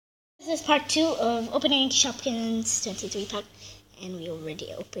This is part 2 of opening Shopkins 23 pack, and we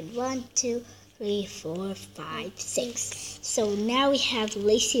already opened 1, 2, 3, 4, 5, 6. So now we have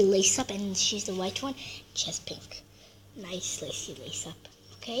Lacy Lace Up, and she's the white one. She has pink. Nice Lacy Lace Up.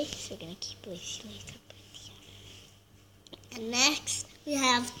 Okay, so we're gonna keep Lacy Lace Up right here. And next we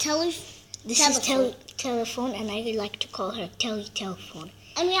have telephone. Is telephone, and I like to call her telephone.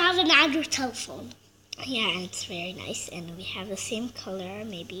 And we have another telephone. Yeah, and it's very nice, and we have the same color,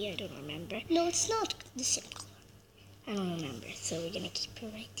 maybe, I don't remember. No, it's not the same color. I don't remember, so we're going to keep her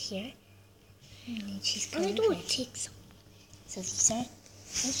right here. And then she's And I going don't to take some. So these are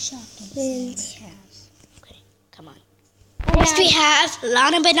the Shopkins we have. Okay, come on. And Next we have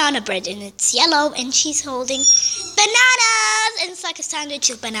Lana Banana Bread, and it's yellow, and she's holding bananas! And it's like a sandwich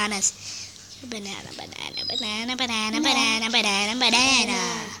of bananas. Banana.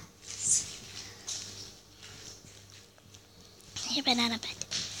 Here, banana bread.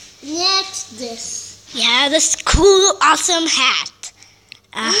 Next, this. We have this cool, awesome hat.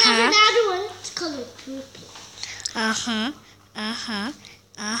 We have another one. It's colored purple.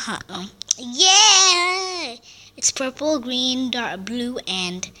 Yeah! It's purple, green, dark blue,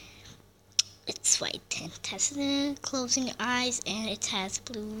 and it's white. And it has the closing eyes, and it has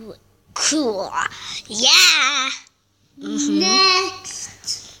blue. Cool. Yeah!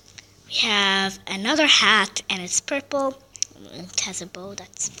 Next. We have another hat, and it's purple. It has a bow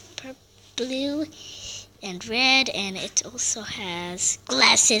that's blue and red, and it also has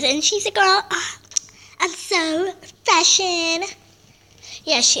glasses, and she's a girl. I'm so fashion.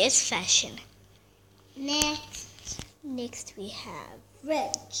 Yeah, she is fashion. Next we have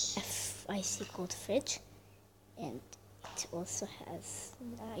Fridge. icy cold fridge, and it also has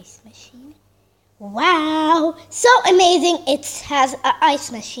an ice machine. Wow, so amazing. It has an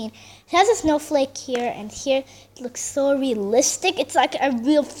ice machine. It has a snowflake here, and here it looks so realistic. It's like a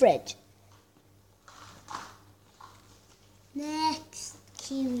real fridge. Next,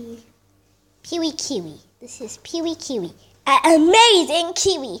 kiwi. Kiwi. This is Kiwi. An amazing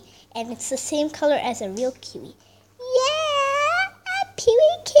kiwi. And it's the same color as a real kiwi. Yeah, a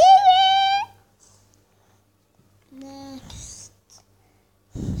kiwi. Next,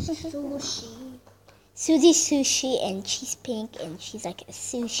 sushi. Sushi, and she's pink, and she's like a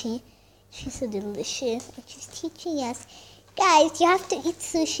sushi. She's so delicious, and she's teaching us, guys, you have to eat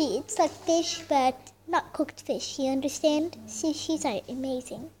sushi. It's like fish, but not cooked fish. You understand? Sushis are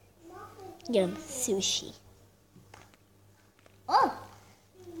amazing. Yum, sushi. Oh.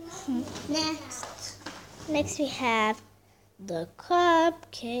 Next we have the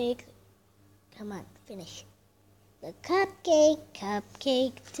cupcake. Come on, finish. The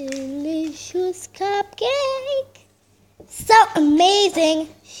cupcake, delicious cupcake. So amazing.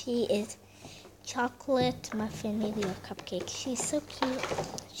 She is chocolate muffin, maybe a cupcake. She's so cute.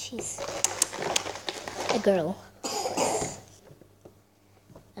 She's a girl.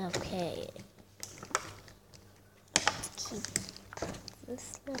 Okay. Let's keep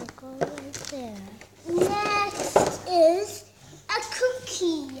this little girl right there. Next is a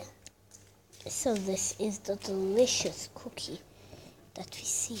cookie. So this is the delicious cookie that we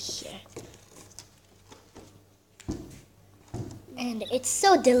see here. And it's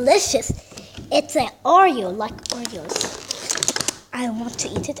so delicious. It's an Oreo, like Oreos. I want to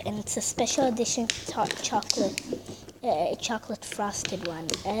eat it, and it's a special edition chocolate frosted one.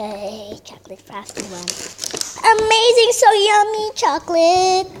 Chocolate frosted one. Amazing, so yummy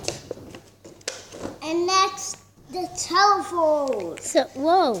chocolate. And next, the telephone. So,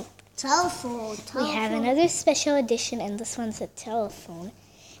 whoa. Telephone. We have another special edition, and this one's a telephone.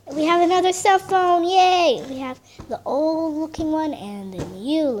 We have another cell phone, yay! We have the old-looking one and the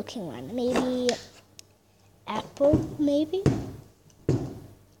new-looking one. Maybe Apple, maybe?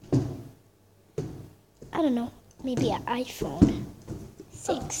 I don't know. Maybe an iPhone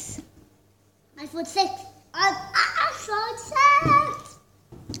 6. iPhone 6. iPhone 6.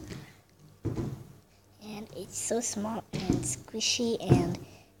 And it's so small and squishy, and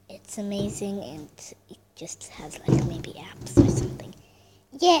it's amazing, and it just has like maybe apps or something.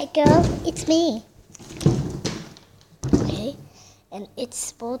 Yeah, girl, it's me. Okay, and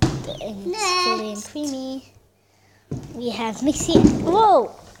it's both and it's fully and creamy. We have Mixie and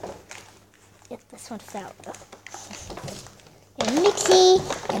whoa! Yep, this one fell. And Mixie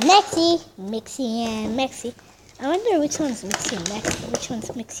and Maxie, Mixie and Maxie. I wonder which one's Mixie and Maxie. Which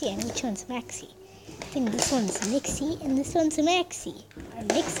one's Mixie and which one's Maxie? I think this one's Mixie and this one's Maxie. Or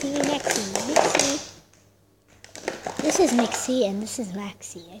Mixie, Maxie. This is Mixie and this is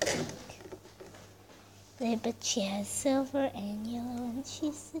Maxie, I think. But she has silver and yellow, and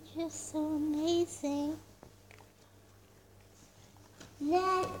she's just so amazing.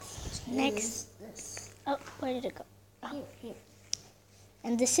 Next. is this. Oh, where did it go? Oh. Here.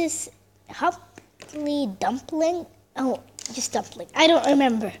 And this is Humply Dumpling. Oh, just dumpling. I don't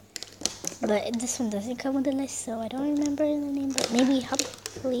remember. But this one doesn't come with the list, so I don't remember the name. But maybe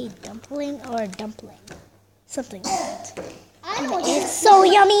Humply Dumpling or Dumpling. Something like that. I know It's so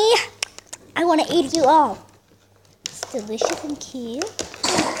yummy. I want to eat you all. It's delicious and cute.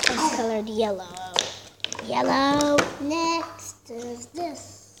 It's colored yellow. Yellow. Next is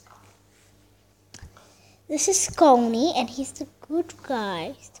this. This is Scony, and he's the good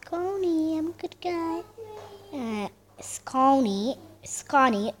guy. Scony, I'm a good guy. Scony,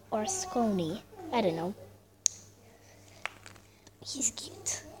 or Scony. I don't know. He's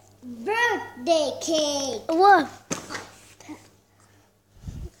cute. Birthday cake. Whoa.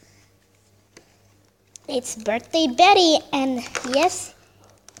 It's Birthday Betty, and yes,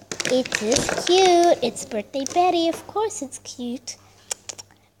 it is cute. It's Birthday Betty. Of course it's cute.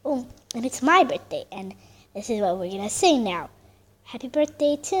 Oh, and it's my birthday, and this is what we're going to sing now. Happy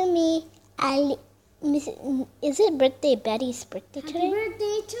birthday to me. Is it Birthday Betty's birthday today? Happy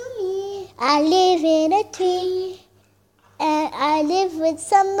birthday to me. I live in a tree, and I live with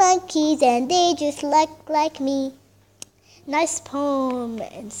some monkeys, and they just like me. Nice poem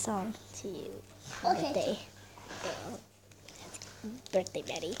and song to you. Okay. Birthday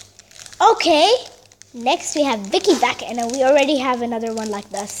Betty. Okay, next we have Vicky back, and we already have another one like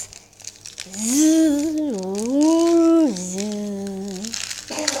this.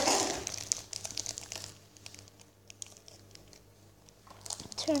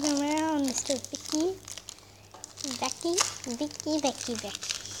 Turn around, Mr. Vicky. Vicky.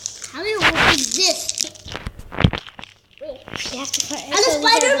 How do you open this? You have to put And the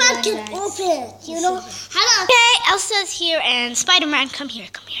Spider-Man can open. You know? How do Okay, Elsa's here, and Spider-Man, come here,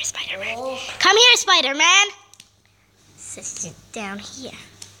 Spider-Man. Come here, Spider-Man. Sit down here.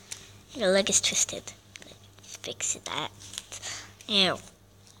 Your leg is twisted. Fix that. Ew.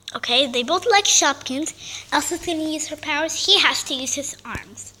 Okay, they both like Shopkins. Elsa's gonna use her powers. He has to use his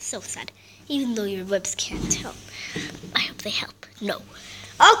arms. So sad. Even though your webs can't help. I hope they help. No.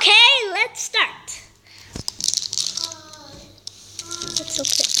 Okay, let's start. Let's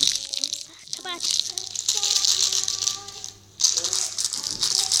open it. Come on.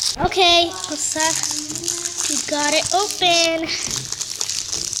 Okay, Elsa, you got it open.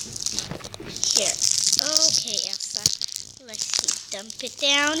 Here. Okay, Elsa. Let's see. Dump it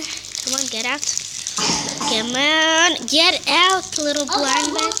down. Come on, get out. Come on, get out, little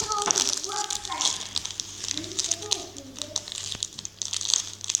blind man.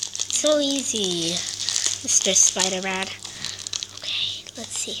 So easy, Mr. Spider-Man. Okay,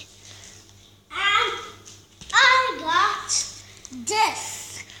 let's see. And I got this.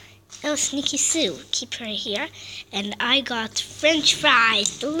 Oh, Sneaky Sue, keep her here. And I got French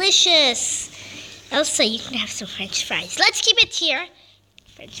fries, delicious. Elsa, you can have some French fries. Let's keep it here.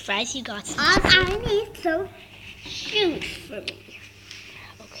 French fries, you got some. I need some shoes for me.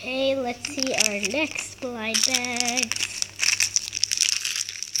 Okay, let's see our next blind bags.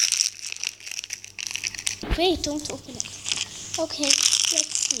 Wait, don't open it. Okay,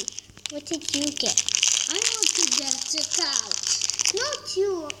 let's see. What did you get? I want to get the couch. Not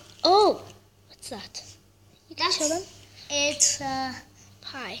you. Oh, what's that? You can show them? It's a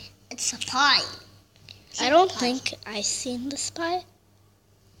Pie. It's a pie. I don't think I've seen this pie.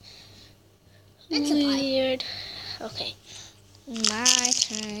 It's a pie. Weird. Okay, my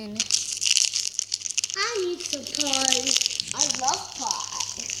turn. I need some pie. I love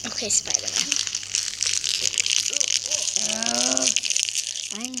pie. Okay, Spider-Man.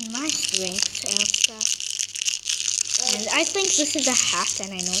 I'm my strength, Elsa. And I think this is a hat,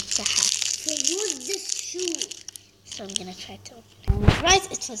 and I know it's a hat. So what's this shoe? So I'm gonna try to open it. Right,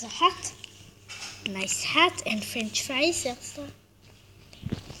 it was a hat. Nice hat and French fries, Elsa.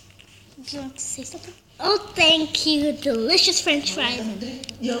 Do you want to say something? Oh, thank you. Delicious French fries.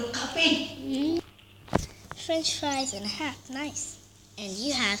 Your copy. French fries and a hat. Nice. And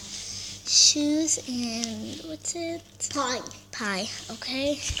you have shoes and what's it? Pie.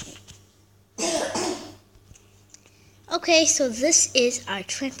 Okay. Okay, so this is our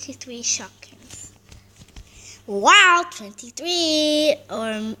 23 Shopkins. Wow, 23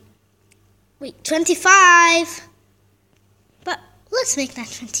 or wait, 25. But let's make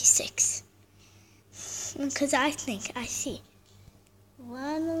that 26. Because I think I see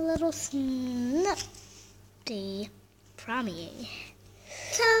one little snotty prommy.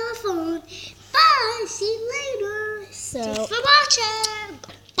 Telephone. Bye. See you later. So, Thanks for watching.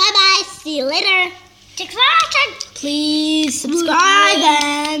 bye-bye. See you later. Thanks for watching. Please subscribe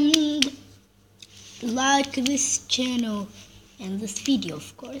and like this channel and this video,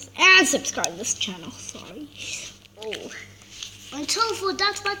 of course, and subscribe this channel. Sorry. Oh. Until for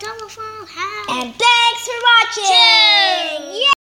that's my telephone. And thanks for watching.